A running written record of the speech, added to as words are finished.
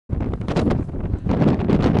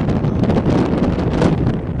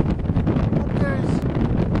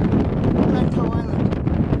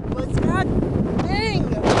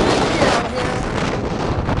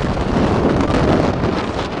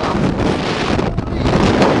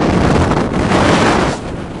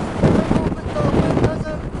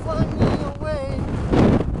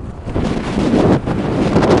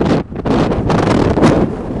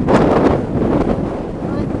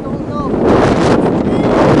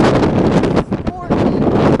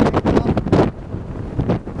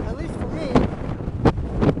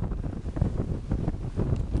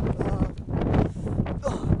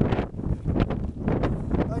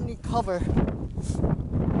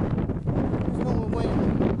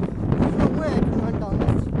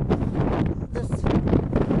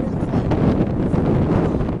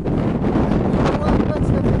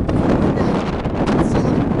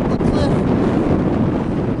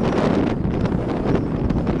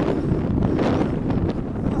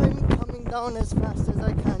going as fast as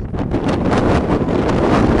I can.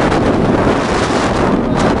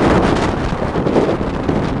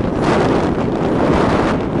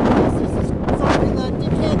 This is something that you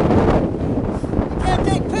can't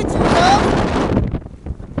take pictures of.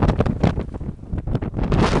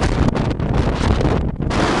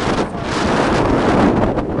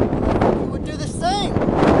 You would do the same.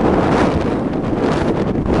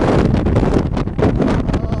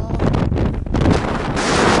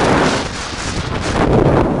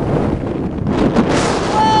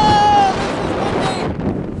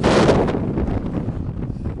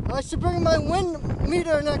 I should bring my wind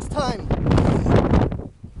meter next time.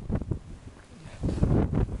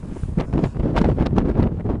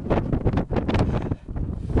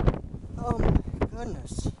 Oh my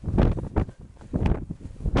goodness.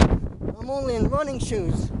 I'm only in running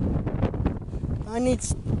shoes. I need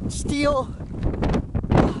steel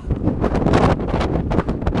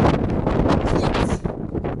cleats.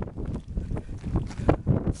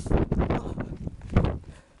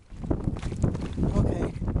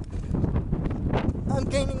 Okay. I'm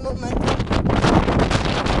gaining momentum. I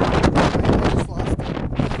just lost it.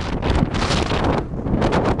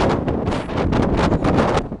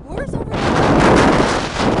 Where's everyone?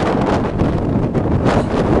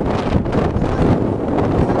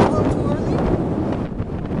 Am I home too early?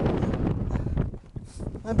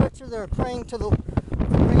 I bet you they're praying to the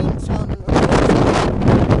rain shaman.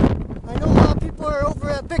 I know a lot of people are over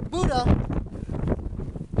at Big Buddha.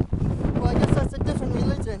 Well, I guess that's a different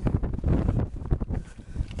religion.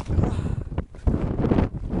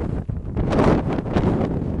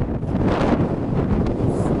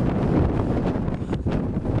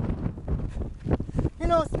 You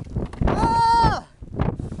know,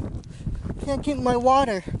 can't keep my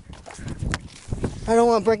water. I don't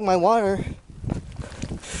want to break my water.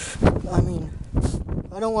 I mean,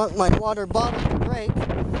 I don't want my water bottle to break.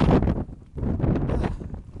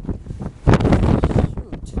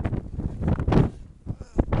 Shoot.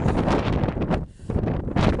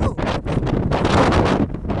 Oh. I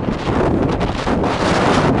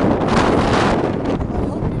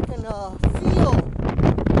hope you can feel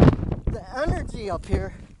the energy up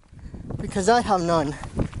here, because I have none.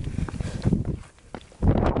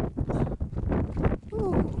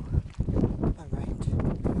 Ooh. All right.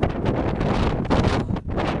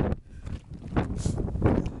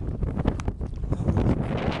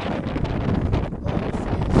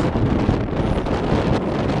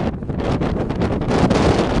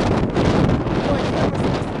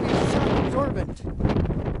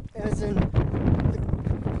 As in,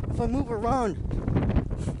 if I move around,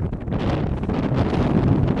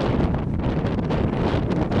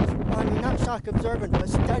 I mean, not shock absorbent, but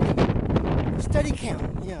steady cam.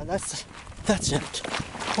 Yeah, that's it.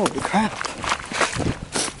 Holy crap!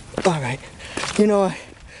 All right, you know, I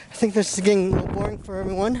think this is getting a little boring for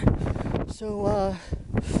everyone, so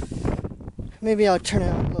maybe I'll turn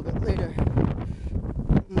it on a little bit later.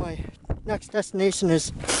 My next destination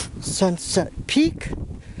is Sunset Peak,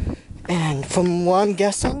 and from what I'm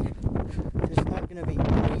guessing, there's not going to be